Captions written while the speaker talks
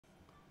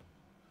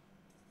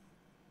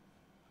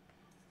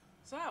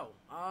So,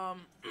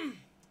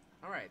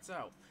 alright,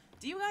 so,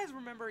 do you guys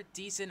remember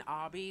Decent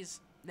Obbies?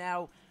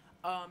 Now,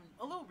 a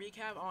little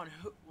recap on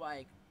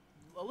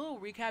a little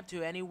recap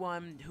to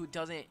anyone who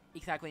doesn't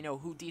exactly know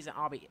who Decent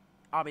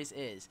Obbies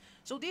is.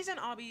 So Decent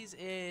Obbies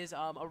is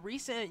a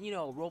recent,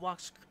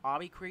 Roblox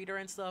obby creator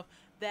and stuff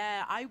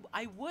that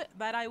I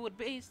would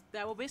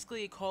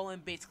basically call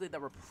him basically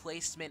the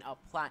replacement of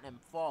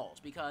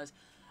PlatinumFalls, because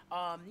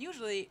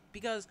usually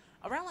because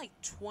around like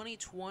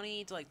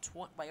 2020 to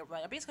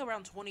basically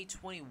around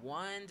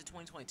 2021 to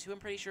 2022, I'm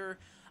pretty sure,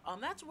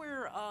 that's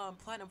where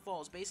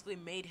PlatinumFalls basically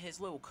made his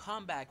little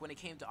comeback when it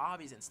came to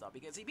obbies and stuff,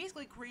 because he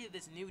basically created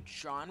this new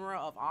genre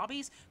of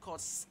obbies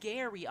called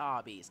scary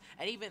obbies,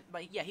 and even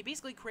he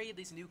basically created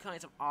these new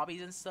kinds of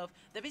obbies and stuff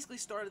that basically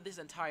started this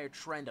entire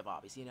trend of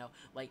obbies,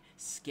 like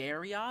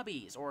scary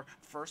obbies or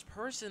first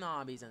person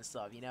obbies and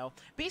stuff,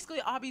 basically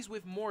obbies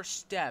with more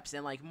steps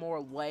and like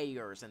more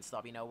layers and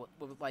stuff,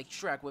 with like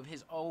Shrek with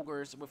his ogres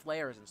with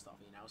layers and stuff,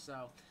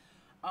 so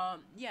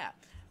yeah.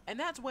 And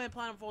that's when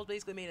PlatinumFalls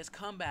basically made his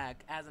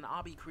comeback as an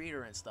obby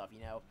creator and stuff,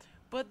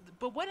 But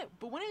when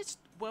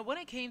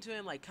it came to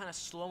him like kind of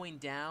slowing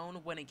down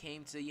when it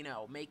came to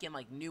making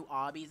like new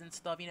obbies and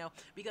stuff,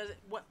 because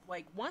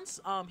once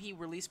he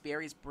released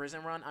Barry's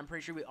Prison Run, I'm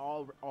pretty sure we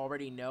all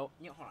already know.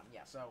 Hold on,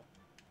 yeah, so.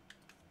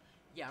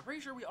 Yeah, I'm pretty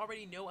sure we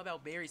already know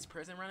about Barry's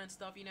Prison Run and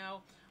stuff,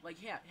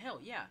 Like, yeah, hell,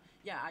 yeah.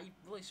 Yeah, I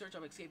really searched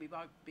up Escape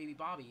Baby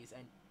Bobbies,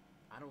 and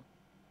I don't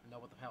know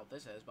what the hell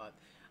this is, but,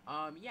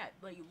 yeah,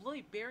 like,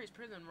 literally Barry's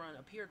Prison Run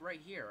appeared right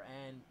here,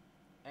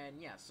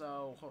 and yeah,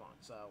 so, hold on,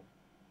 so,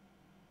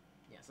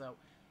 yeah, so,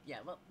 yeah,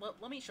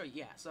 let me show you,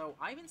 yeah, so,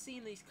 I've been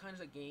seeing these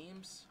kinds of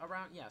games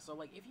around, yeah, so,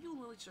 like, if you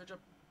literally search up,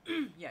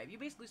 yeah, if you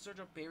basically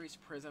search up Barry's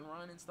Prison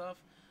Run and stuff,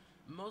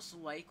 most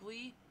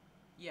likely,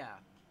 yeah,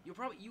 you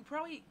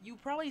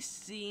probably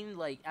seen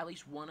like at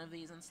least one of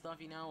these and stuff,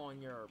 on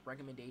your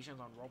recommendations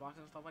on Roblox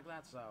and stuff like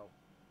that. So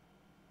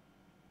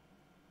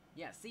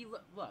yeah, see,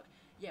 look,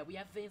 yeah, we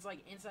have things like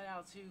Inside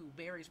Out 2,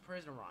 Barry's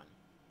Prison Run,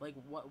 like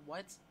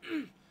what's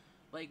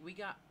like we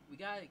got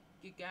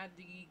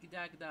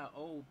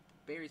oh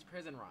Barry's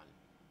Prison Run,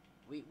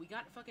 we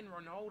got fucking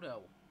Ronaldo,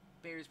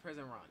 Barry's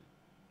Prison Run,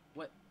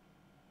 what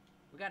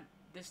we got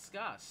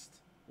Disgust.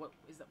 What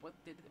is that? What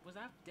was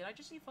that? Did I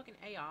just see fucking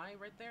AI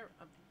right there?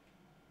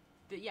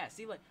 Yeah,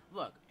 see, like,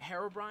 look,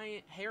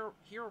 Herobrine's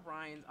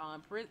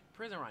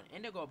Prison Run,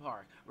 Indigo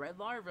Park, Red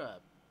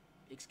Larva,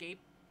 Escape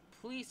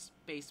Police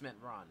Basement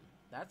Run.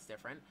 That's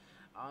different.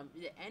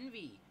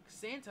 Envy,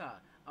 Santa,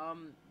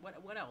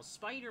 what else?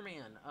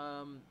 Spider-Man,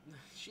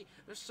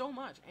 there's so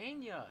much.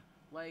 Anya,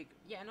 like,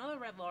 yeah, another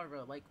Red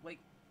Larva, like,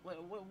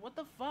 what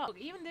the fuck? Look,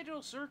 even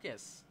Digital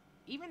Circus,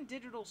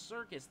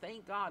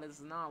 thank God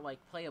it's not, like,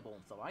 playable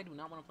and stuff. I do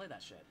not want to play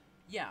that shit.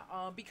 Yeah,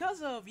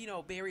 because of,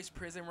 Barry's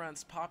Prison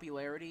Run's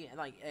popularity and,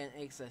 like,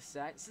 and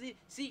success.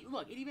 See,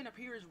 look, it even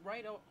appears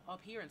right up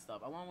here and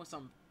stuff, along with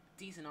some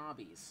decent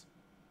obbies.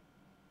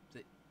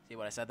 See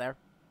what I said there?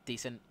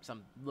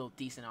 Some little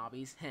decent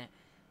obbies.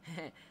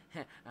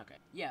 Okay.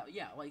 Yeah,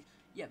 like,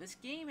 yeah, this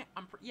game,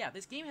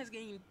 this game has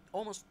gained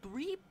almost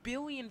 3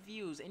 billion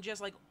views in just,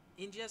 like,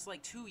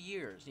 2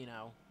 years,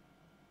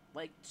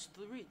 Like,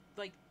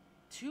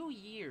 2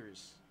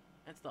 years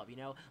and stuff,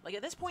 Like,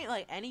 at this point,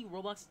 like, any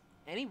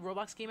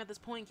Roblox game at this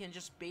point can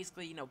just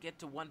basically, get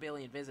to 1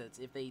 billion visits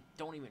if they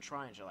don't even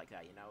try and shit like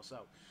that,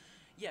 So,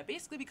 yeah,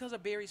 basically because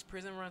of Barry's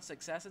Prison Run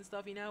success and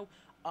stuff,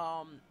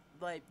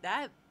 like,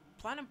 that,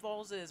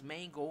 PlatinumFalls'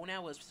 main goal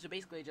now was to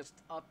basically just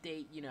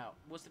update,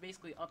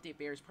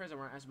 Barry's Prison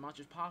Run as much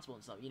as possible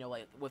and stuff,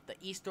 like, with the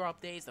Easter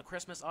updates, the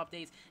Christmas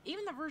updates,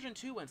 even the version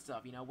 2 and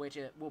stuff, which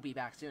it will be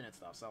back soon and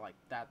stuff, so, like,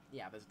 that,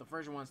 yeah, the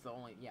version 1's the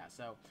only, yeah,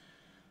 so,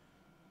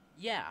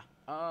 yeah,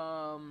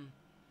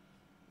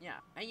 yeah,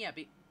 and yeah,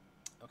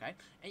 okay,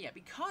 and yeah,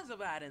 because of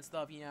that and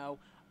stuff,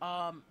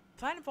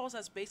 PlatinumFalls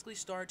has basically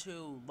started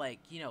to, like,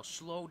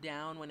 slow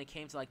down when it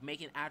came to, like,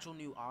 making actual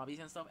new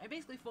obbies and stuff, and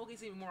basically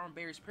focusing more on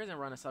Barry's Prison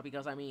Run and stuff,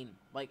 because, I mean,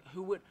 like,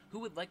 who would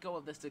let go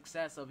of the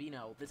success of,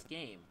 this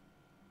game?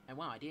 And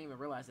wow, I didn't even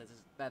realize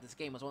that this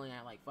game was only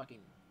at, like, fucking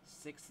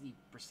 60%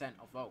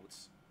 of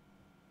votes.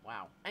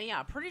 Wow. And yeah,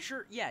 I'm pretty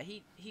sure, yeah,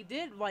 he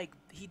did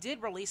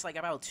release, like,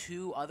 about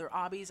 2 other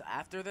obbies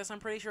after this, I'm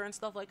pretty sure, and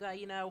stuff like that,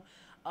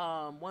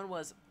 one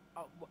was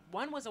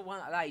the one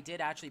that I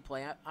did actually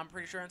play, I'm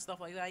pretty sure, and stuff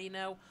like that,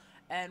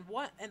 and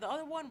the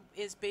other one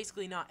is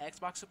basically not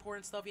Xbox support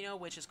and stuff,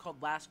 which is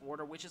called Last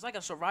Order, which is like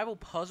a survival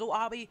puzzle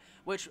obby,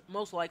 which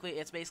most likely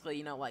it's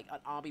basically, like an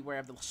obby where I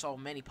have to solve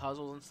many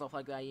puzzles and stuff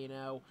like that,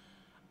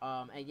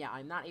 and yeah,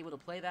 I'm not able to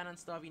play that and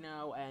stuff,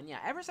 and yeah,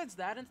 ever since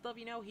that and stuff,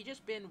 he's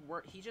just been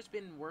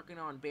working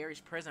on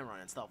Barry's Prison Run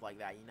and stuff like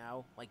that,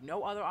 like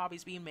no other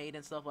obbies being made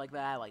and stuff like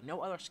that, like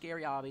no other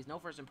scary obbies, no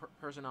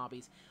first-person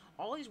obbies.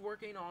 All he's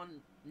working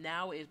on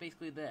now is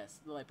basically this,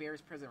 like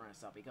Barry's Prison Run and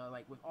stuff, because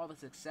like with all the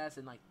success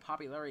and like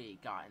popularity he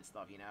got and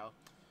stuff,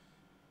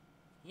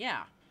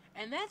 yeah.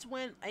 And that's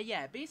when,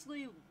 yeah,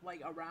 basically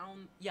like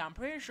around, yeah, I'm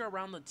pretty sure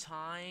around the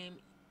time,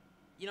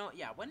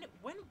 yeah, when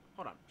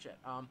hold on, shit,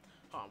 hold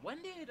on,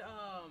 when did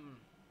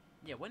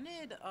Yeah, when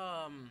did,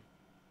 hold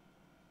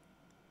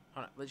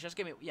on, let's just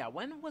give me, yeah,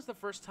 when was the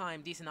first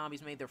time Decent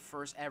Obbies made their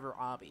first ever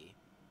obby?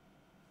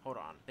 Hold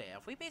on. Yeah,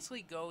 if we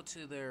basically go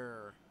to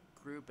their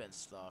group and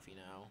stuff, you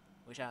know,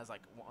 which has,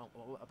 like,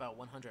 about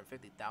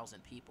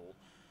 150,000 people,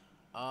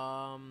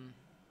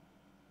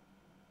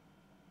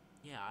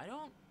 yeah, I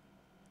don't,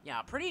 yeah,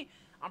 I'm pretty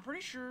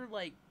sure,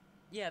 like,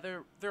 yeah,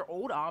 they're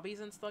old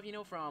obbies and stuff, you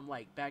know, from,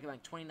 like, back in,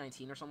 like,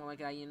 2019 or something like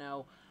that, you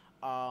know,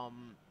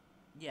 um,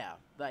 yeah,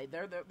 like,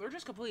 they're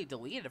just completely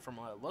deleted from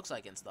what it looks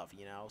like and stuff,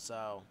 you know,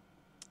 so,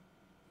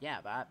 yeah,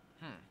 but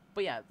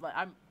yeah,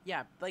 like,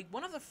 yeah, like,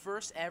 one of the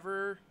first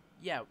ever,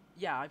 yeah,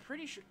 I'm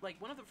pretty sure, like,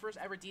 one of the first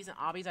ever decent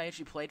obbies I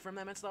actually played from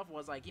them and stuff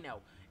was, like, you know,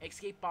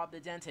 Escape Bob the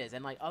Dentist,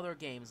 and, like, other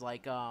games,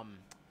 like,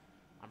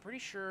 I'm pretty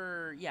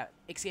sure, yeah,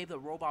 Escape the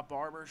Robot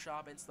Barber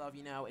Shop and stuff,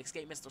 you know,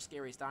 Escape Mr.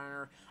 Scary's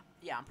Diner.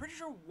 Yeah, I'm pretty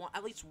sure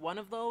at least one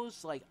of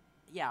those, like,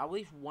 yeah, at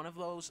least one of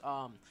those,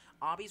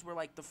 obbies were,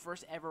 like, the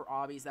first ever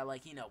obbies that,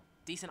 like, you know,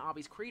 Decent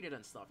Obbies created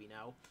and stuff, you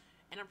know?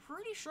 And I'm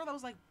pretty sure that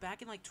was, like,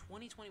 back in, like,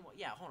 2021.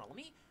 Yeah, hold on, let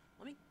me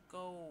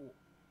go,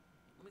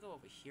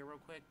 over here real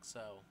quick,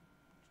 so,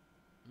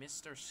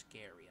 Mr.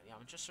 Scary. Yeah,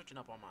 I'm just searching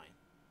up on mine.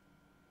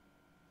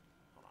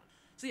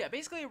 So yeah,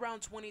 basically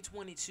around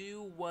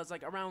 2022 was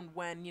like around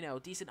when, you know,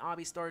 Decent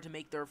Obbies started to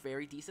make their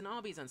very decent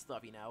obbies and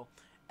stuff, you know.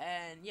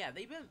 And yeah,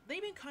 they've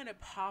been kind of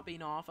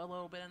popping off a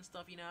little bit and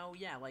stuff, you know.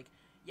 Yeah, like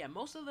yeah,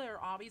 most of their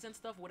obbies and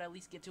stuff would at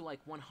least get to like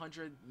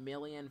 100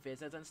 million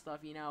visits and stuff,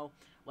 you know.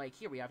 Like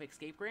here we have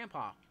Escape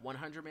Grandpa,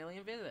 100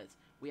 million visits.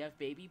 We have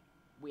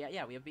we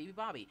have Baby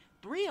Bobby,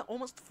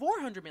 almost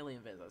 400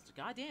 million visits.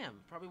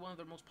 Goddamn, probably one of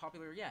their most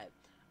popular yet.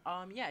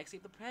 Yeah,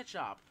 Escape the Pet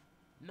Shop,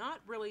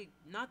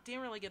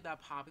 didn't really get that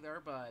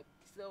popular, but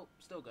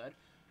still good.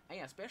 And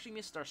yeah, especially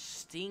Mr.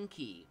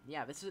 Stinky.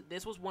 Yeah,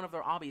 this was one of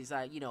their obbies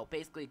that, you know,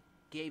 basically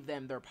gave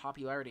them their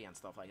popularity and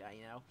stuff like that,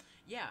 you know.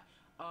 Yeah,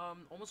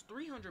 almost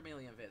 300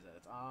 million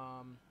visits.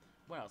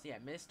 What else? Yeah,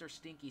 Mr.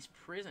 Stinky's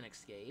Prison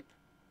Escape.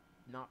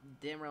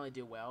 Didn't really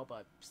do well,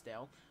 but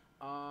still.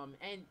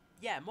 And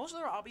yeah, most of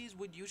their obbies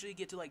would usually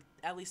get to like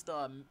at least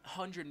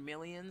 100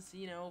 millions,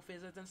 you know,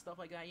 visits and stuff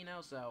like that, you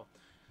know. So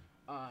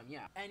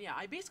yeah, and yeah,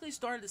 I basically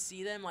started to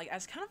see them like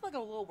as kind of like a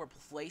little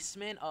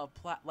replacement of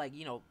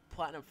you know,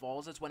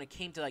 PlatinumFalls. That's when it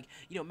came to like,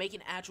 you know,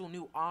 making actual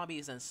new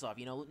obbies and stuff,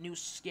 you know, new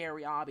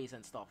scary obbies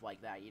and stuff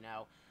like that, you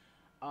know.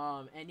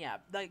 And yeah,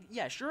 like,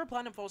 yeah, sure,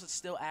 PlatinumFalls is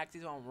still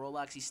active on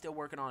Roblox. He's still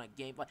working on a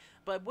game,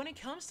 but when it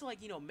comes to,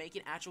 like, you know,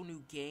 making actual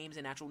new games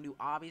and actual new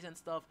obbies and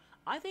stuff,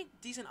 I think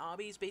Decent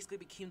Obbies basically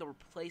became the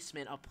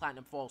replacement of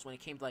PlatinumFalls when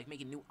it came to, like,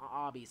 making new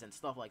obbies and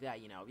stuff like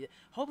that, you know.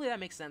 Hopefully that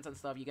makes sense and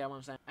stuff, you get what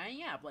I'm saying? And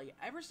yeah, like,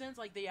 ever since,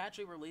 like, they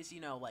actually released,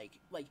 you know,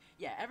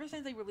 yeah, ever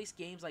since they released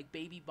games like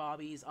Baby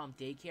Bobby's,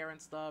 Daycare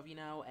and stuff, you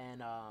know,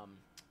 and,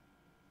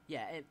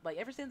 yeah, and, like,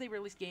 ever since they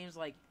released games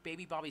like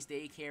Baby Bobby's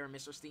Daycare and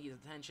Mr. Stinky's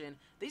Detention,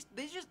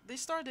 they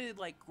started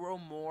to, like, grow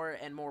more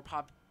and more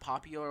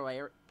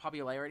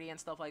popularity and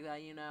stuff like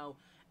that, you know,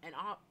 and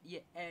yeah,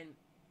 and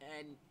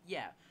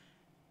yeah,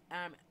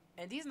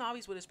 and these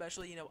obbies would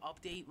especially, you know,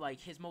 update like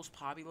his most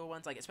popular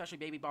ones, like especially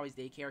Baby Bobby's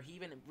Daycare. He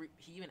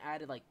even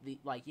added like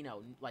you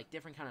know, like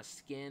different kind of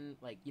skin,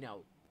 like, you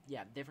know,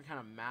 yeah, different kind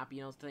of map,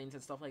 you know, things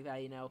and stuff like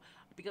that, you know,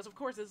 because of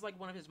course this is like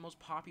one of his most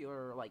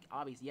popular like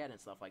obbies yet and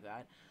stuff like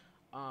that.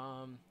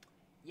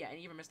 Yeah, and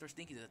even Mr.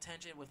 Stinky's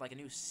Detention with like a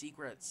new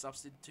secret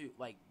substitute,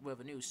 like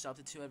with a new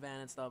substitute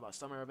event and stuff, a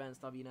summer event and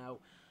stuff, you know.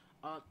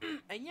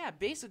 And yeah,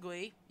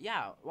 basically,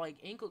 yeah, like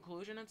in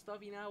conclusion and stuff,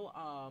 you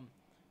know,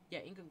 yeah,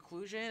 in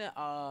conclusion,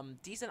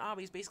 Decent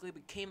Obbies basically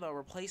became the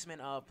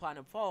replacement of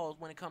PlatinumFalls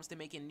when it comes to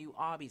making new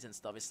obbies and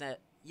stuff. It's that,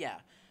 yeah,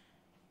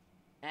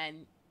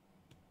 and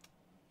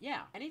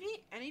yeah, and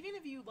even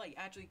if you like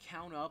actually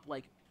count up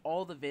like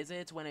all the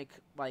visits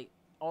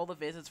all the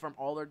visits from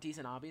all their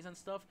Decent Obbies and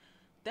stuff,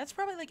 that's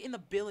probably like in the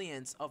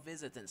billions of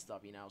visits and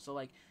stuff, you know. So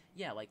like,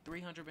 yeah, like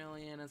 300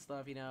 million and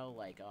stuff, you know,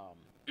 like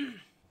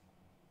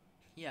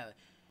yeah,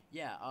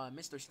 yeah,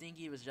 Mr.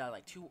 Stinky was just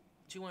like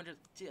 200,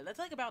 that's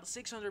like about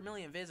 600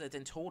 million visits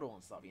in total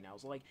and stuff, you know.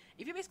 So like,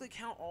 if you basically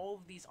count all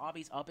of these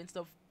obbies up and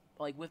stuff,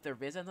 like with their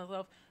visits and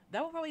stuff,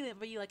 that would probably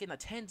be like in the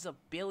tens of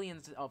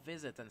billions of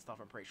visits and stuff,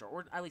 I'm pretty sure,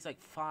 or at least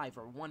like 5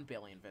 or 1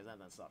 billion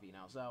visits and stuff, you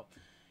know. So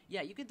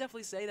yeah, you could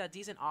definitely say that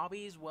Decent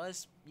Obbies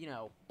was, you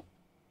know,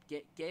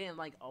 getting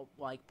like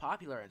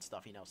popular and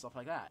stuff, you know, stuff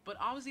like that. But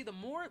obviously, the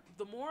more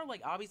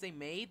like obbies they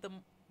made,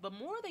 the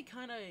more they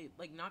kind of,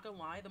 like, not gonna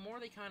lie, the more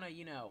they kind of,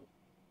 you know,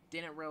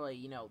 didn't really,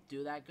 you know,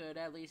 do that good,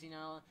 at least, you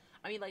know.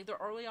 I mean, like their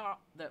earlier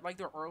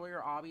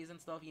obbies and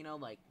stuff, you know,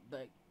 like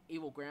the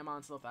Evil Grandma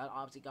and stuff, that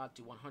obviously got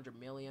to 100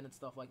 million and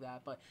stuff like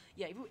that. But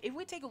yeah, if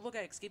we take a look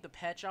at Escape the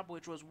Pet Shop,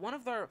 which was one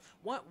of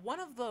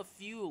the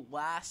few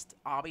last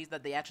obbies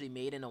that they actually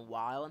made in a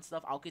while and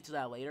stuff, I'll get to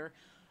that later.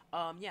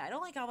 Yeah, it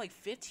only got like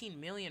 15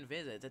 million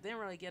visits. It didn't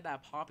really get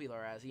that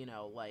popular as, you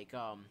know, like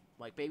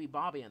Baby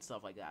Bobby and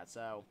stuff like that.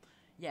 So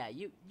yeah,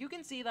 you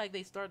can see like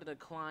they started to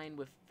decline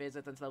with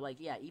visits and stuff. Like,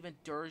 yeah, even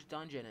Dirge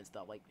Dungeon and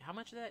stuff. Like, how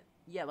much of that?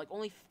 Yeah, like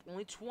only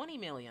 20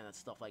 million and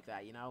stuff like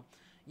that, you know.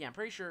 Yeah, I'm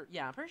pretty sure.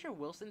 Yeah, I'm pretty sure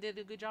Wilson did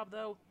a good job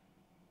though.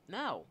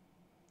 No,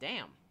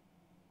 damn,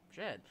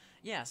 shit.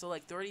 Yeah, so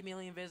like 30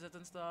 million visits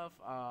and stuff.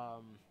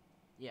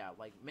 Yeah,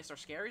 like Mr.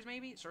 Scaries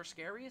maybe, Sir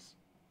Scaries.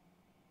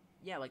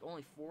 Yeah, like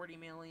only 40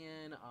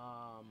 million.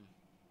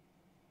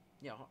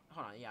 Yeah,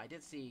 hold on. Yeah, I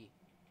did see.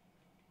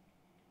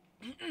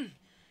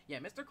 Yeah,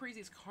 Mr.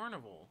 Crazy's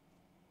Carnival.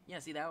 Yeah,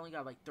 see that only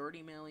got like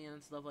 30 million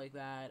and stuff like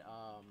that.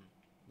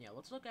 Yeah,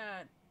 let's look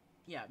at.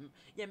 Yeah,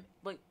 yeah,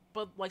 like,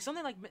 but like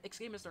something like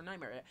Escape Mr.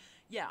 Nightmare.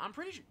 Yeah, I'm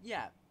pretty sure.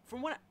 Yeah,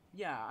 from what.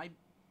 Yeah,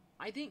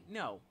 I think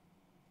no.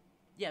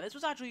 Yeah, this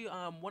was actually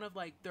one of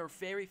like their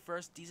very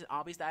first decent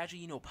obbies that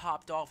actually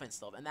popped off and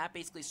stuff, and that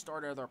basically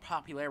started their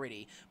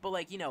popularity. But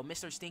like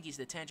Mr. Stinky's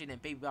Detention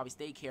and Baby Bobby's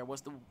Daycare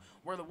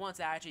were the ones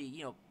that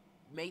actually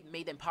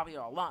made them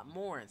popular a lot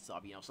more and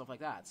stuff, stuff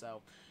like that.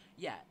 So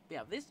yeah,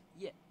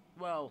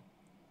 well,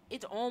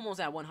 it's almost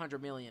at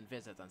 100 million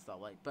visits and stuff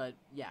but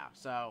yeah,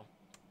 so.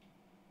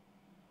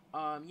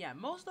 Yeah,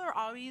 most of their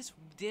obbies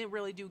didn't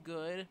really do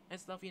good and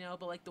stuff,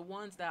 but like the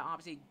ones that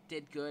obviously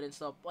did good and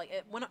stuff, like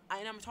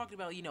and I'm talking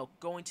about,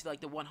 going to like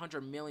the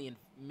 100 millions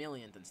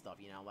and stuff,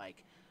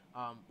 like,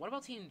 what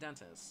about Team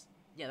Dentist?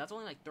 Yeah, that's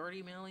only like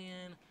 30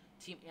 million.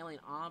 Team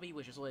Alien Obby,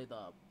 which is really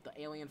the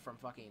alien from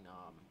fucking,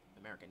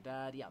 American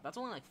Dad, yeah, that's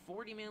only like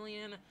 40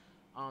 million.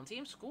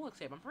 Team School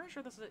Escape, I'm pretty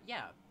sure this is,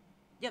 yeah,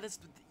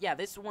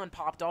 this one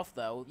popped off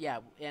though, yeah,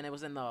 and it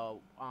was in the,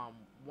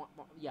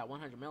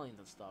 100 millions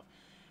and stuff.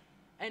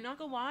 And not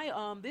gonna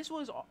lie, this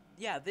was,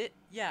 yeah, this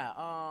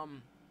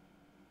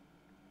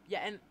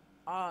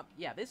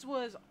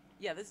was,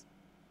 this,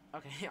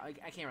 okay, I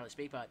can't really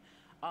speak, but,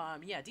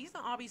 yeah,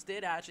 Decent Obbies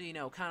did actually,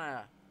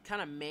 kind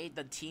of made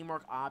the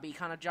teamwork obby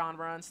kind of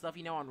genre and stuff,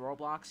 on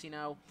Roblox,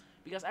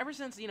 because ever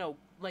since,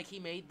 like, he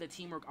made the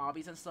teamwork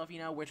obbies and stuff,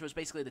 which was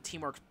basically the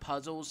teamwork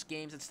puzzles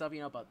games and stuff,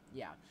 but,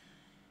 yeah,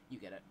 you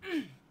get it.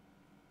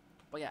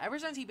 But yeah, ever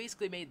since he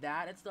basically made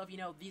that and stuff,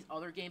 these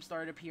other games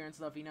started appearing and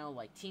stuff,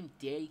 like Team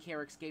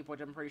Daycare Escape,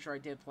 which I'm pretty sure I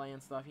did play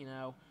and stuff,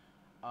 Team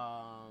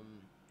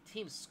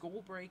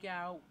School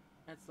Breakout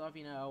and stuff,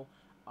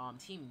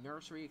 Team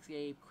Nursery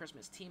Escape,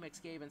 Christmas Team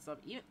Escape and stuff,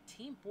 even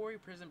Team Boy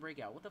Prison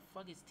Breakout. What the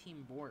fuck is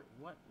Team Boy?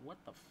 What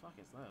the fuck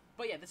is that?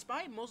 But yeah,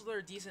 despite most of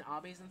their decent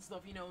obbies and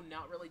stuff,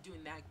 not really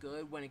doing that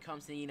good when it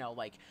comes to,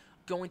 like,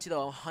 going to the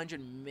 100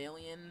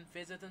 million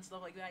visits and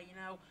stuff like that,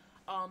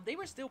 they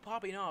were still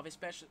popping off,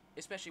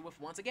 especially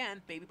with, once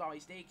again, Baby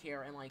Bobby's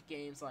Daycare and, like,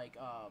 games like,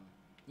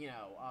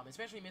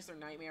 especially Mr.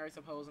 Nightmare, I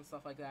suppose, and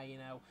stuff like that,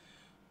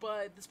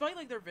 But despite,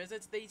 like, their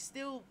visits, they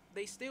still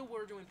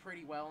were doing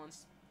pretty well and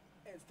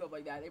stuff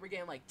like that. They were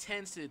getting, like,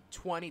 tens to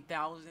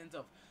 20,000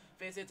 of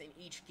visits in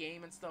each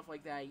game and stuff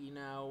like that, And,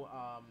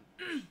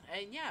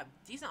 yeah,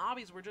 Decent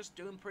Obbies were just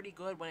doing pretty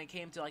good when it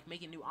came to, like,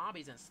 making new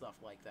obbies and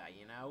stuff like that,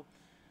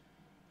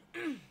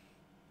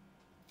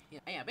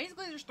 Yeah,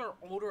 basically just their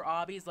older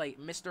obbies like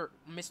Mr.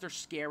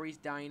 Scary's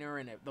Diner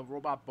and the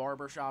Robot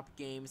Barbershop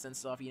games and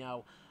stuff,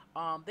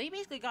 they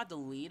basically got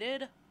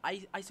deleted.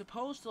 I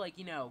suppose to, like,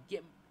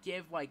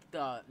 give like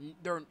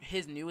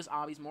his newest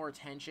obbies more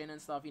attention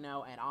and stuff, and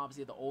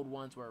obviously the old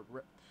ones were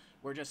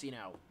just,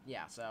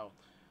 yeah, so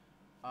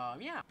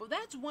yeah. But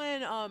that's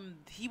when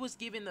he was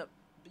given but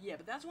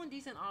that's when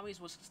Decent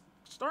Obbies was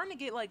starting to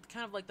get like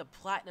kind of like the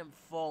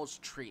PlatinumFalls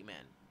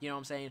treatment. You know what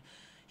I'm saying?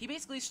 He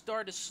basically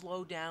started to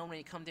slow down when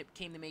it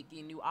came to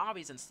making new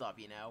obbies and stuff,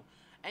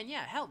 And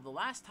yeah, hell, the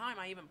last time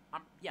I'm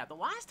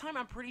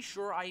pretty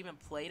sure I even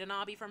played an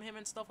obby from him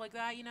and stuff like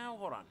that,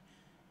 Hold on.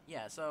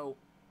 Yeah, so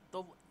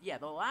the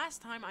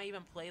last time I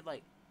even played,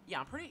 like,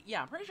 I'm pretty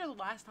sure the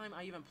last time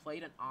I even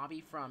played an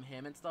obby from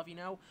him and stuff,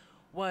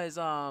 was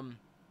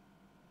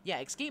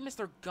Escape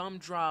Mr.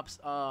 Gumdrop's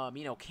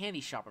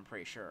candy shop, I'm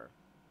pretty sure.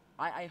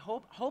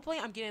 Hopefully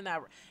I'm getting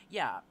that.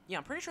 Yeah,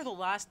 I'm pretty sure the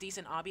last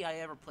decent obby I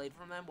ever played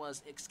from them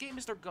was Escape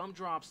Mr.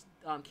 Gumdrop's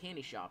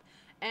candy shop.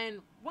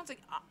 And once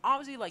again,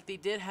 obviously, like, they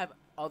did have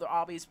other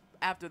obbies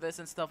after this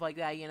and stuff like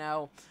that,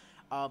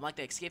 like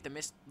they escaped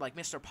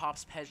Mr.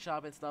 Pop's pet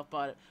shop and stuff.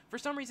 But for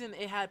some reason,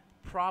 it had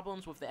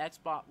problems with the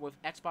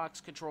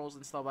Xbox controls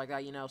and stuff like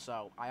that,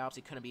 So I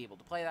obviously couldn't be able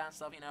to play that and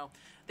stuff,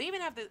 They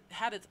even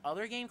had this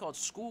other game called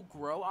School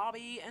Grow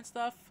Obby and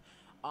stuff,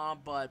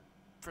 but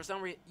for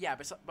some reason,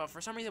 but for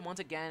some reason, once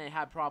again, it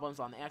had problems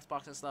on the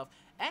Xbox and stuff,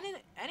 and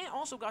it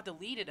also got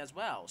deleted as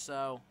well.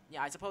 So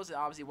yeah, I suppose it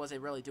obviously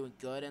wasn't really doing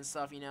good and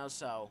stuff,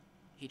 So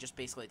he just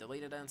basically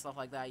deleted it and stuff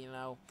like that,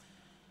 And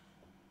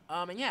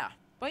yeah,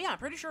 but yeah, I'm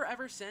pretty sure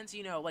ever since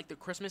like the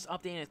Christmas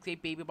update and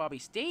Escape Baby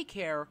Bobby's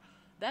Daycare,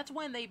 that's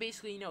when they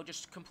basically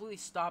just completely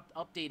stopped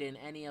updating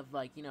any of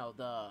like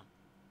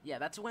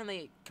that's when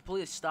they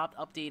completely stopped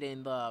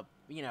updating the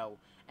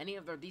any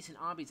of their decent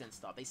obbies and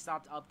stuff. They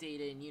stopped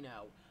updating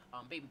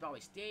Baby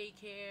Bobby's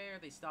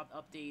Daycare. They stopped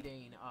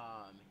updating,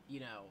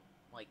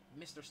 like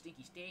Mr.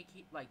 Stinky's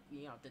Daycare, like,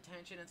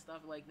 Detention and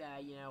stuff like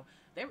that.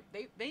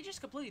 They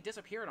just completely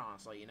disappeared,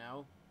 honestly.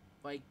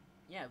 Like,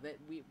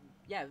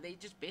 they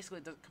just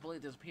basically completely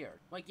disappeared.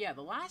 Like, yeah,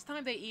 the last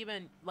time they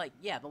even,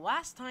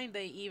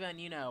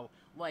 you know,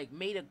 like,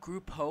 made a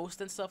group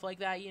post and stuff like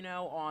that, you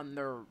know, on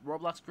their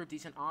Roblox group,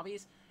 Decent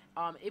Obbies,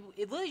 it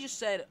literally just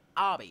said,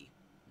 obby.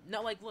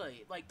 No, like,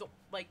 literally, like,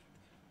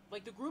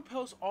 the group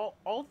post,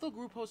 all the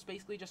group posts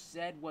basically just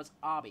said was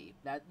obby.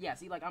 That, yeah,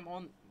 see, like, I'm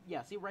on,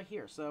 yeah, see, right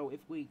here. So, if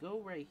we go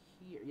right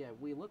here, yeah,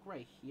 we look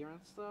right here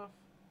and stuff,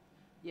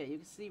 yeah, you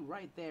can see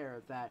right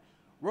there that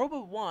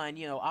Robowon,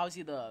 you know,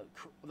 obviously the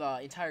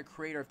entire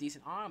creator of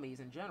Decent Obbies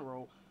in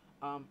general,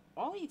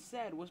 all he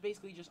said was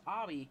basically just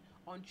obby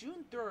on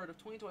June 3rd of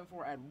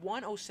 2024 at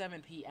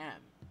 1:07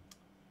 p.m.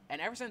 And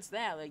ever since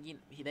that, like,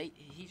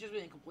 he's just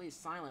been completely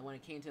silent when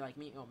it came to, like,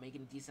 me, you know,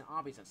 making Decent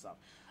Obbies and stuff.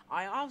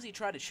 I obviously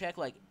tried to check,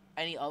 like,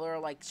 any other,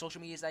 like, social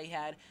medias that he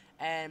had,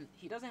 and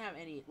he doesn't have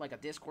any, like, a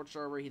Discord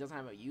server, he doesn't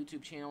have a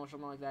YouTube channel or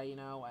something like that, you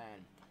know,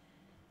 and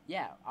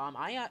yeah,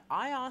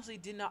 I honestly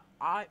did not,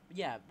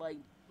 like,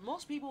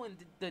 most people in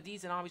the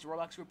Decent Obbies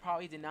Roblox group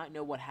probably did not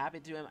know what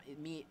happened to him,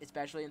 me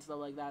especially, and stuff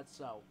like that,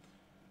 so,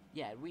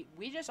 yeah,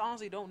 we just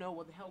honestly don't know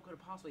what the hell could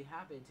have possibly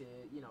happened to,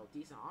 you know,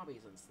 Decent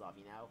Obbies and stuff,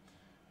 you know,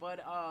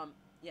 but,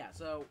 yeah,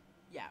 so,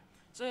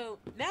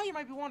 now you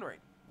might be wondering,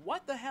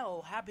 what the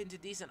hell happened to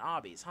Decent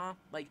Obbies, huh?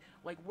 Like,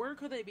 where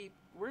could they be,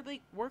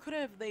 where could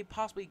have they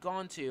possibly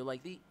gone to,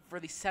 like,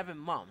 for the 7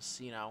 months,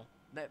 you know?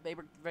 That they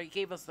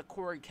gave us the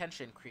core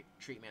retention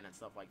treatment and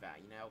stuff like that,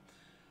 you know.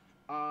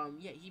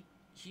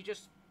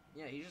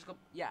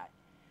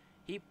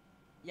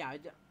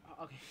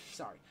 Okay,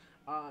 sorry.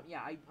 I'm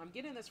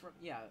getting this from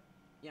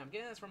I'm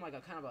getting this from like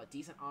a kind of a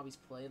Decent Obbies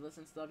playlist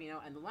and stuff, you know.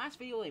 And the last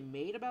video they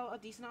made about a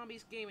Decent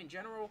Obbies game in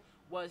general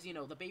was, you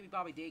know, the Baby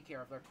Bobby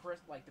Daycare of their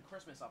the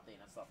Christmas update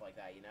and stuff like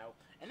that, you know.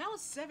 And that was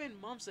 7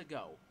 months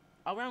ago,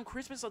 around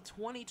Christmas of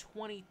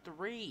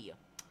 2023.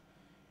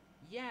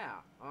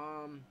 Yeah.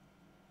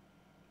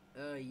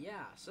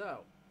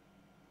 So,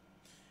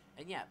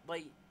 and yeah,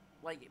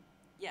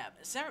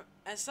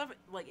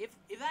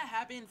 if that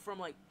happened from,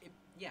 like,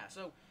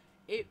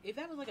 if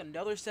that was, like,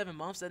 another 7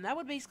 months, then that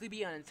would basically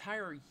be an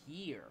entire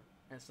year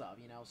and stuff,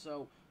 you know,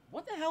 so,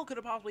 what the hell could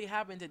have possibly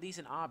happened to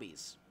Decent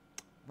Obbies?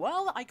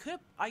 Well, I could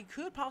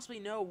possibly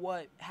know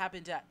what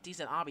happened to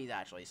Decent Obbies,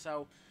 actually,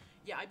 so,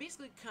 yeah, I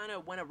basically kind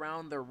of went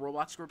around their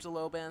Roblox groups a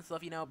little bit and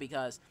stuff, you know,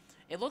 because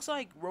it looks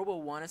like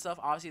Robowon and stuff,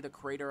 obviously the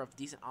creator of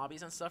Decent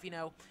Obbies and stuff, you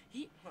know,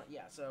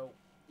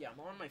 I'm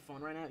on my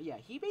phone right now, yeah,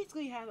 he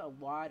basically has a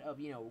lot of,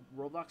 you know,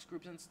 Roblox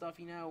groups and stuff,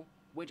 you know,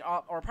 which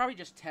are probably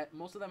just,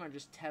 most of them are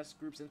just test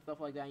groups and stuff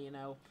like that, you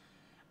know,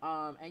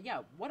 and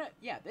yeah,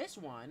 this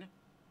one,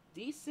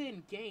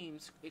 Decent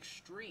Games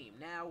Extreme,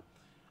 now,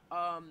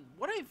 a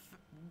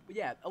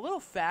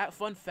little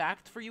fun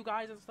fact for you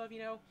guys and stuff, you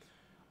know,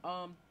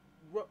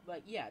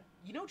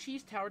 you know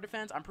Cheese Tower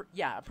Defense,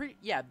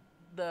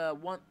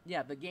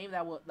 the game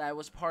that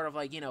was part of,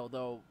 like, you know,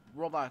 the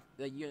Roblox,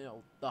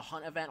 the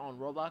hunt event on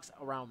Roblox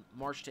around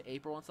March to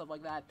April and stuff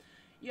like that.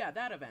 Yeah,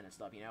 that event and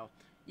stuff, you know.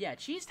 Yeah,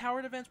 Cheese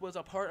Tower Defense was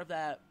a part of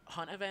that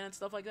hunt event and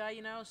stuff like that,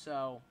 you know.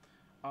 So,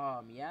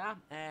 yeah,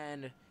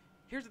 and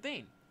here's the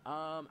thing.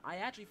 I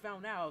actually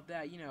found out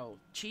that, you know,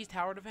 Cheese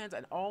Tower Defense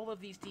and all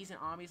of these Decent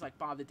Obbies, like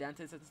Bob the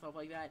Dentist and stuff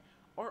like that,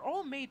 are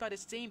all made by the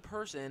same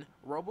person,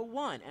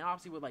 Robowon, and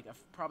obviously with, like,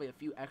 probably a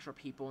few extra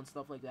people and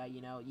stuff like that,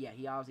 you know. Yeah,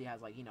 he obviously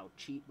has, like, you know,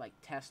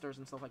 testers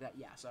and stuff like that.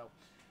 Yeah, so,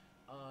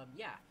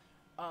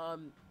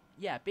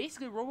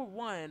 basically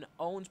Robowon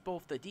owns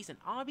both the Decent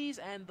Obbies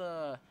and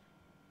the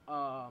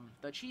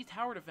Cheese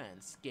Tower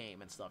Defense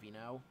game and stuff, you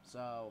know.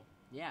 So,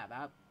 yeah,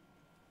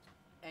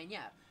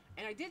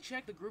 and I did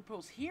check the group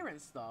post here and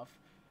stuff,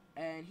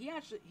 and he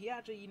actually,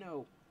 you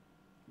know,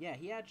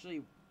 he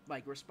actually,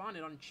 like,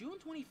 responded on June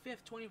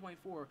 25th,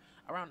 2024,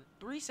 around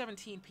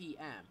 3:17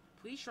 p.m.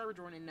 Please try to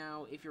join in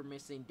now if you're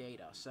missing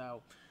data.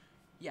 So,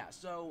 yeah,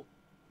 so,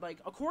 like,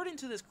 according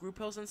to this group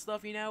post and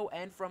stuff, you know,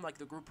 and from, like,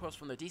 the group post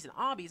from the Decent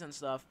Obbies and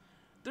stuff,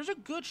 there's a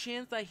good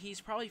chance that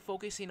he's probably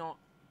focusing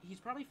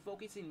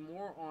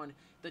more on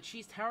the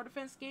Cheese Tower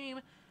Defense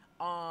game,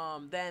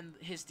 than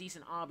his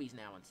Decent Obbies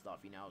now and stuff,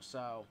 you know,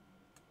 so...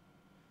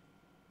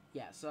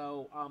 Yeah,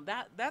 so,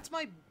 that's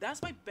my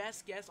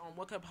best guess on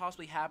what could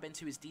possibly happen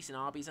to his Decent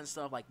Obbies and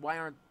stuff, like, why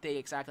aren't they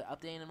exactly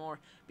updating anymore,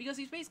 because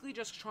he's basically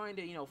just trying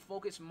to, you know,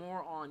 focus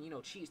more on, you know,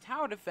 Cheese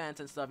Tower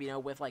Defense and stuff, you know,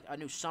 with, like, a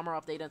new summer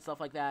update and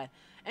stuff like that,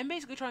 and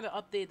basically trying to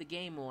update the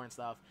game more and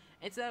stuff,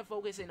 instead of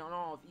focusing on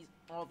all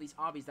of these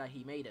obbies that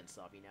he made and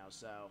stuff, you know,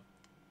 so...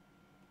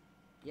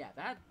 Yeah,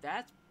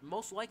 that's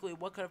most likely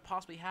what could have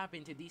possibly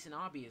happened to Decent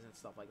Obbies and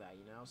stuff like that,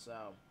 you know,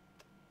 so...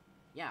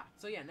 Yeah,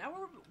 so yeah, now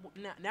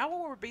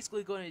what we're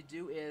basically going to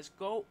do is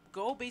go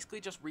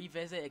basically just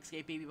revisit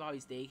Escape Baby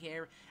Bobby's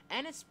Daycare,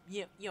 and it's,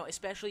 you know,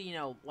 especially, you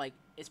know, like,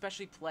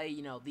 especially play,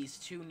 you know, these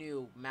two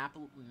new map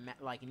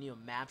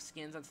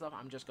skins and stuff,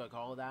 I'm just gonna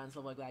call it that and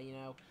stuff like that, you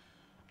know.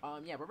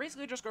 Yeah, we're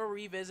basically just gonna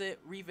revisit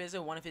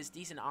one of his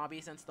Decent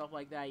Obbies and stuff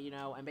like that, you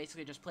know, and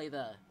basically just play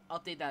the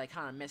update that I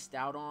kind of missed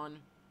out on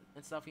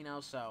and stuff, you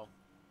know, so,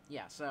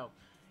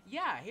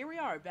 yeah, here we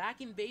are,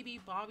 back in Baby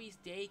Bobby's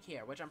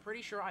Daycare, which I'm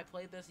pretty sure I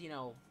played this, you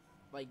know,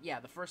 like, yeah,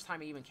 the first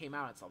time it even came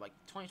out and stuff, like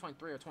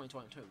 2023 or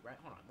 2022, right?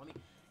 Hold on,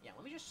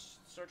 let me just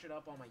search it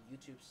up on my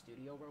YouTube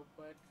studio real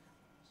quick.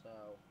 So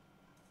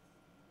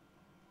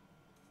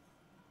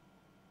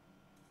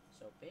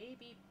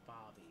Baby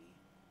Bobby.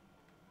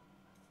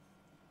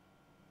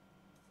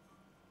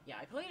 Yeah,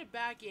 I played it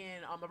back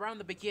in around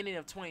the beginning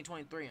of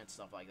 2023 and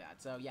stuff like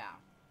that. So yeah,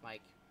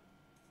 like,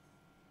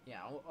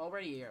 yeah,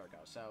 already a year ago.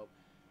 So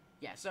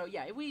yeah,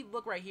 if we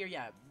look right here,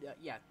 yeah,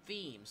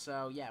 theme.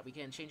 So yeah, we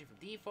can change it from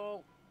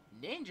default,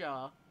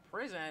 ninja,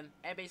 prison,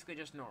 and basically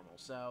just normal.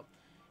 So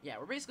yeah,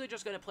 we're basically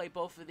just gonna play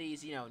both of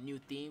these, you know, new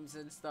themes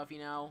and stuff, you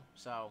know.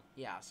 So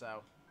yeah.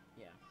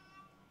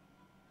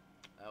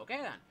 Okay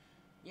then.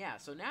 Yeah,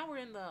 so now we're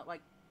in the, like,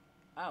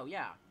 oh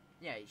yeah.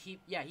 He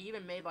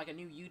even made like a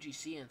new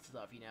UGC and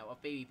stuff, you know, of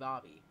Baby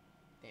Bobby.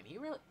 Damn, he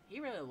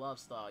really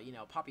loves the, you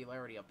know,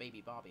 popularity of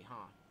Baby Bobby,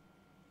 huh?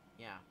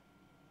 Yeah.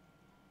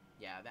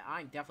 Yeah,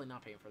 I'm definitely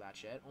not paying for that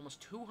shit.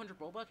 Almost 200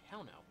 Robux?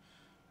 Hell no.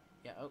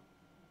 Yeah, oh.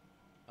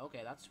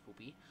 Okay, that's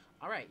poopy.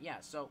 Alright, yeah,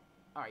 so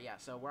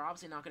we're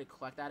obviously not going to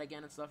collect that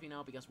again and stuff, you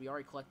know, because we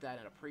already collected that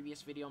in a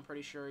previous video, I'm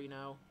pretty sure, you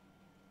know.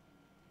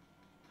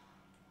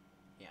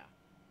 Yeah.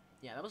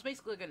 Yeah, that was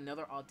basically like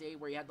another update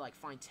where you had to, like,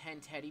 find 10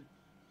 teddy...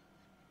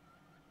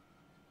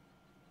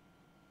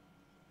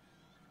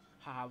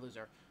 Haha,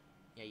 loser.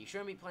 Yeah, you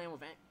shouldn't be playing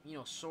with, you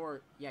know,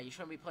 sword... Yeah, you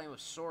shouldn't be playing with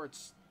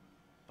swords,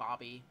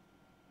 Bobby.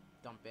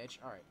 Dumb bitch.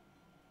 Alright.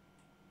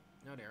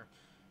 No dear.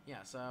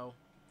 Yeah, so...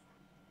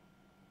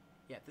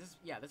 Yeah, this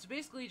is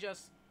basically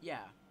just... Yeah.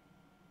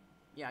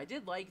 Yeah, I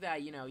did like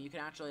that, you know, you can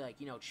actually, like,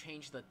 you know,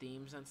 change the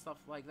themes and stuff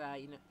like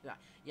that, you know.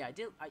 Yeah,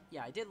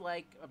 I did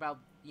like about,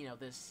 you know,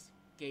 this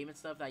game and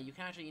stuff that you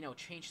can actually, you know,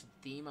 change the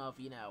theme of,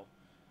 you know,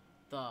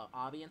 the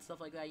obby and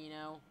stuff like that, you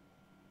know.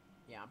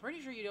 Yeah, I'm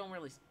pretty sure you don't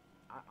really...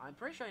 I'm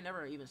pretty sure I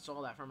never even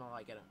saw that from,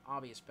 like, an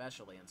obby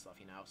especially and stuff,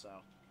 you know, so...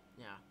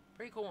 Yeah,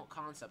 pretty cool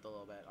concept a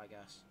little bit, I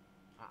guess.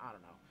 I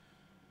don't know.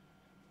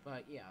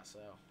 But, yeah, so...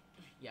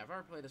 Yeah, I've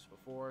already played this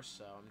before,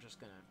 so I'm just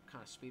gonna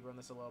kind of speedrun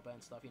this a little bit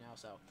and stuff, you know,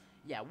 so...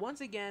 Yeah, once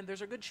again,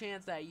 there's a good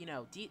chance that, you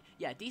know,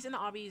 Decent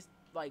Obbies,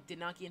 like, did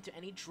not get into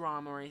any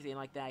drama or anything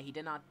like that. He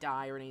did not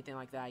die or anything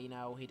like that, you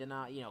know. He did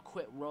not, you know,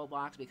 quit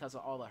Roblox because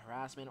of all the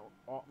harassment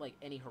or like,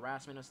 any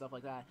harassment and stuff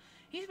like that.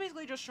 He's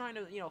basically just trying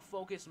to, you know,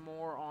 focus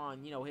more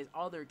on, you know, his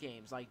other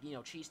games, like, you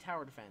know, Cheese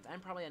Tower Defense,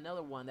 and probably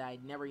another one that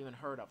I'd never even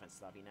heard of and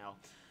stuff, you know.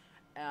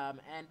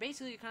 And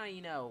basically kind of,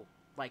 you know,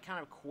 like, kind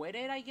of quit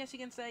it, I guess you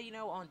can say, you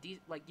know, on,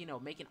 like, you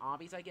know, making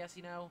obbies, I guess,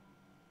 you know.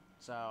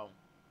 So,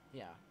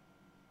 yeah.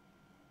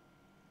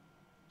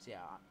 So,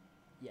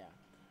 yeah.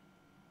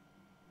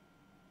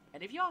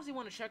 And if you obviously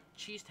want to check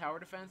Cheese Tower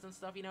Defense and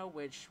stuff, you know,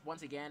 which,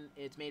 once again,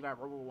 it's made by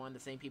Robowon,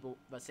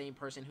 the same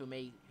person who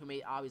made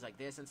obbies like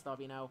this and stuff,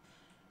 you know,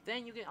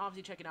 then you can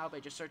obviously check it out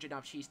by just searching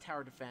up Cheese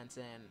Tower Defense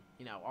and,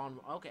 you know,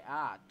 okay,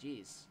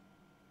 jeez.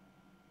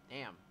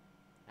 Damn.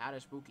 That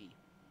is spooky.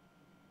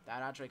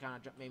 That actually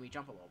kind of made me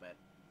jump a little bit.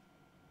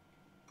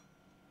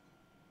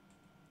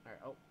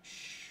 Alright, oh,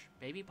 shh.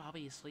 Baby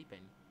Bobby is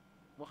sleeping.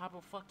 Well, how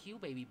about fuck you,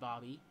 Baby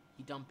Bobby?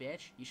 You dumb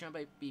bitch. You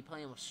shouldn't be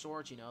playing with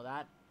swords, you know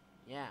that?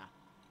 Yeah.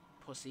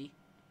 Pussy.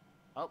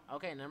 Oh,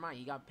 okay, never mind.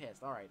 He got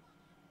pissed. Alright.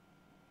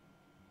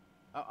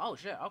 Oh,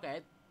 shit.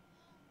 Okay.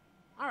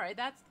 Alright,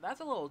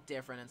 that's a little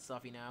different and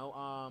stuff, you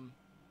know.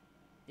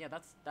 Yeah,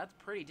 that's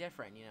pretty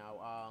different, you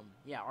know.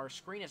 Yeah, our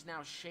screen is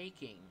now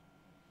shaking.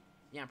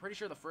 Yeah, I'm pretty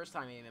sure the first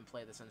time I even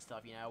played this and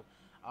stuff, you know.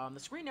 The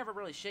screen never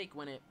really shook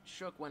when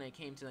it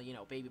came to, you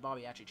know, Baby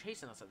Bobby actually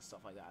chasing us and stuff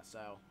like that.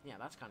 So, yeah,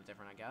 that's kind of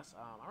different, I guess.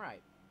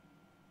 Alright.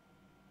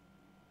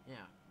 Yeah.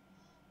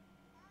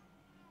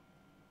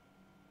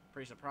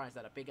 Pretty surprised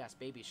that a big-ass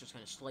baby is just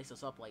gonna slice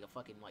us up like a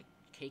fucking, like,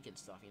 cake and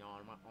stuff, you know,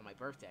 on my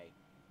birthday.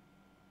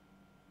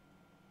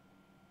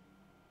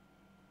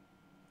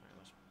 Alright,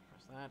 let's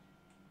press that.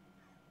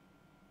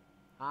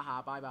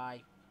 Haha,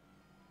 bye-bye.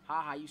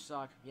 Haha, you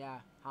suck. Yeah,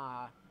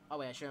 haha. Oh,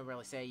 wait, I shouldn't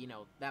really say, you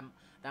know, that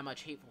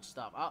much hateful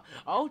stuff.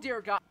 Oh,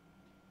 dear God.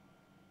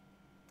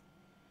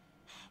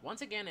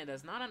 Once again, it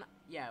is not an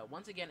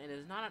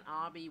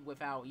obby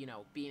without, you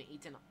know, being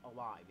eaten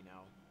alive, you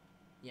know.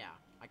 Yeah,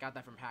 I got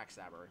that from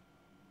Packstabber.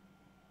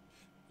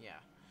 Yeah.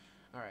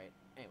 Alright,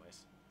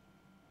 anyways.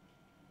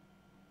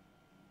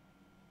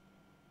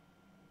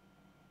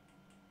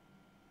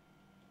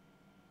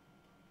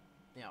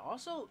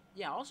 Also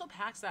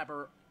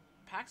Packstabber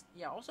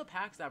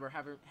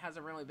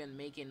hasn't really been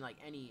making, like,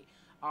 any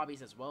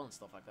obbies as well and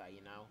stuff like that,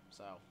 you know,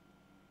 so.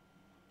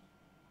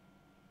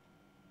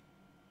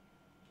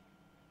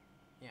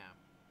 Yeah.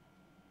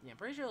 Yeah, I'm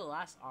pretty sure the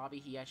last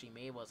obby he actually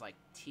made was, like,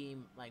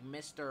 Team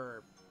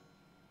Mr.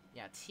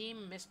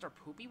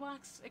 Poopy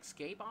Wax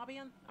Escape obby,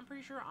 I'm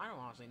pretty sure. I don't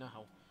honestly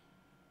know.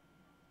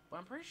 But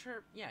I'm pretty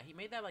sure, yeah, he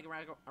made that, like,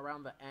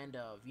 around the end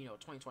of, you know,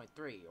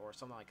 2023 or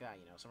something like that,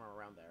 you know, somewhere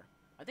around there.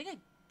 I think I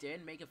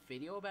did make a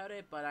video about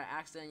it, but I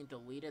accidentally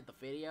deleted the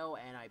video,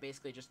 and I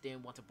basically just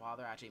didn't want to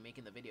bother actually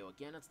making the video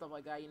again and stuff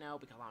like that, you know,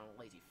 because I'm a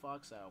lazy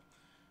fuck, so,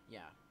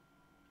 yeah.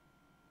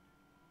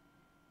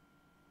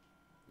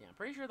 Yeah, I'm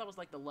pretty sure that was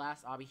like the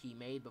last obby he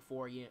made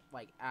before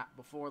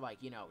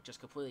just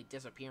completely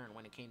disappearing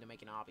when it came to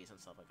making obbies and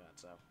stuff like that.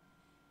 So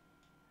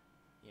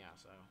yeah,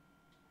 so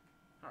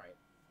all right.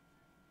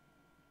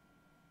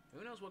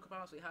 Who knows what could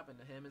possibly happen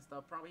to him and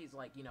stuff? Probably he's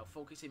like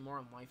focusing more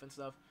on life and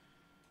stuff.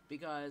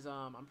 Because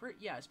I'm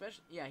pretty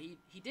especially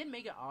he did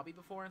make an obby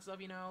before and stuff,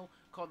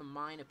 called the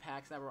Mine of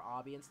Packs that were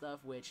obby and stuff,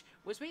 which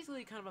was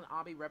basically kind of an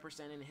obby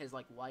representing his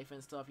like life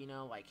and stuff,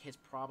 like his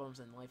problems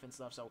in life and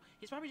stuff. So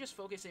he's probably just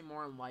focusing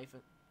more on life.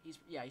 And he's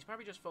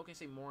probably just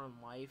focusing more on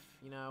life,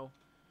 and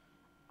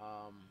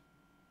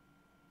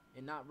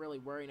not really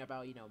worrying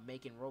about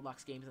making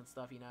Roblox games and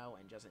stuff,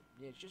 and just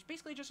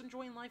basically just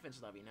enjoying life and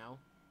stuff, and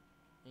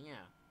yeah.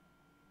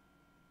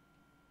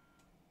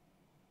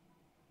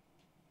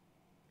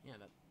 Yeah,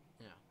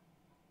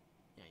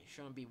 yeah, you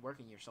shouldn't be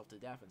working yourself to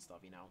death and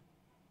stuff, Hold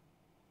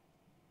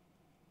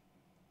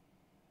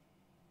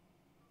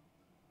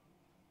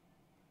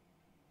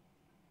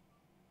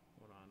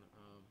on,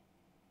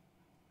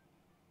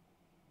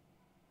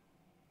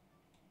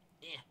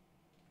 yeah,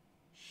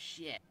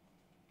 shit.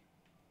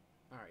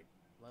 Alright,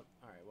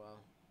 alright,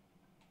 well.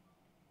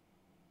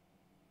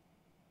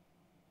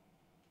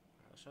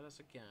 Alright, let's try this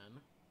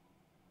again.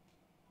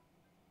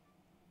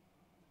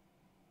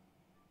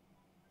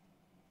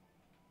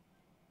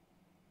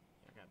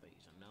 I got to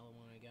use another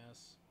one, I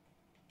guess.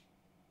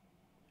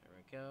 There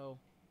we go.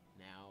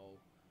 Now,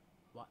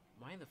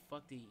 why the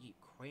fuck did he eat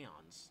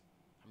crayons?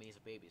 I mean, he's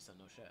a baby, so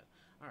no shit.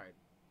 Alright.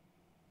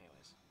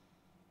 Anyways.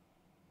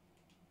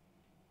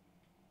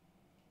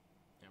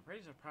 Yeah, I'm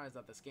pretty surprised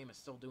that this game is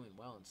still doing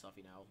well and stuff,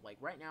 Like,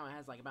 right now it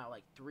has, like, about,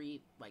 like,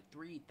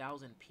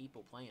 3,000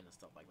 people playing and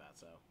stuff like that,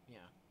 so, yeah.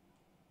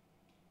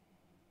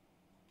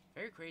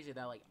 Very crazy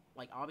that, like,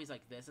 obbies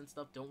like this and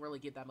stuff don't really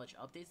get that much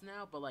updates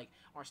now, but, like,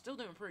 are still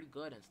doing pretty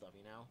good and stuff,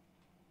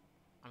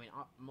 I mean,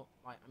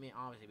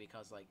 obviously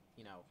because, like,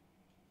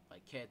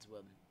 like, kids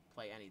would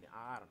play anything.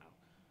 I don't know.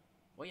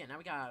 Well, yeah, now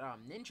we got,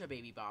 Ninja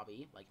Baby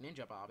Bobby, like,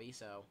 Ninja Bobby,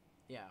 so,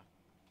 yeah.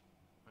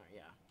 Alright,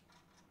 yeah.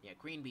 Yeah,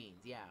 green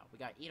beans, yeah. We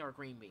gotta eat our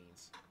green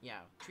beans.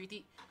 Yeah,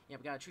 we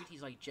gotta treat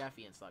these like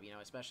Jeffy and stuff,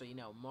 especially,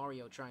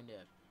 Mario trying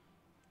to,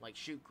 like,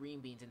 shoot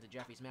green beans into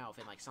Jeffy's mouth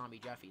and, like, zombie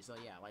Jeffy. So,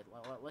 yeah, like,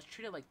 let's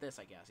treat it like this,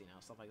 I guess,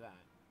 stuff like that.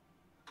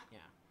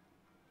 Yeah.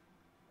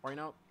 Or,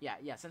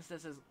 yeah, since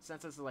this is,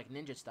 like,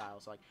 ninja style,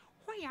 so, like,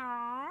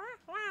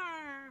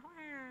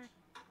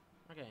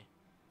 okay.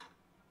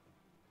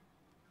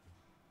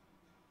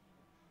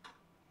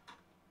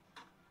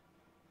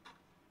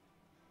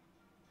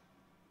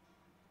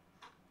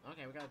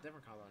 Okay, we got a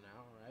different color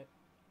now, alright.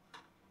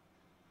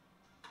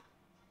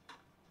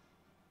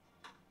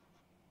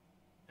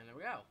 And there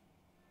we go.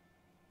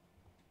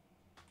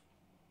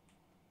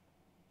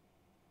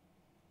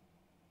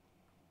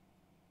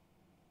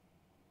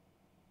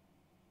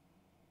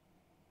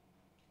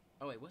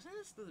 Oh, wait, wasn't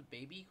this the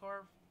baby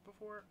car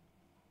before?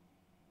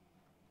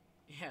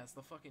 Yeah, it's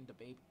the fucking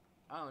baby.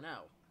 Oh,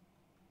 no.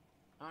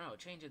 Oh, no, it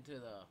changed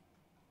to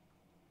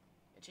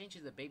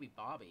the baby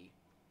Bobby.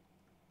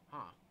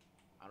 Huh.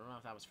 I don't know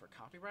if that was for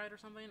copyright or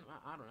something.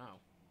 I don't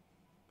know.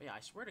 But yeah, I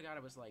swear to God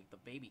it was like the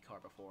baby car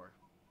before.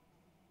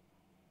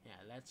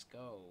 Yeah, let's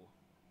go.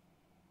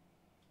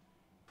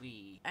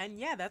 And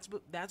yeah, that's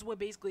what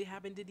basically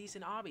happened to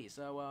Decent Obbies.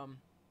 So,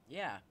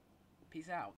 yeah. Peace out.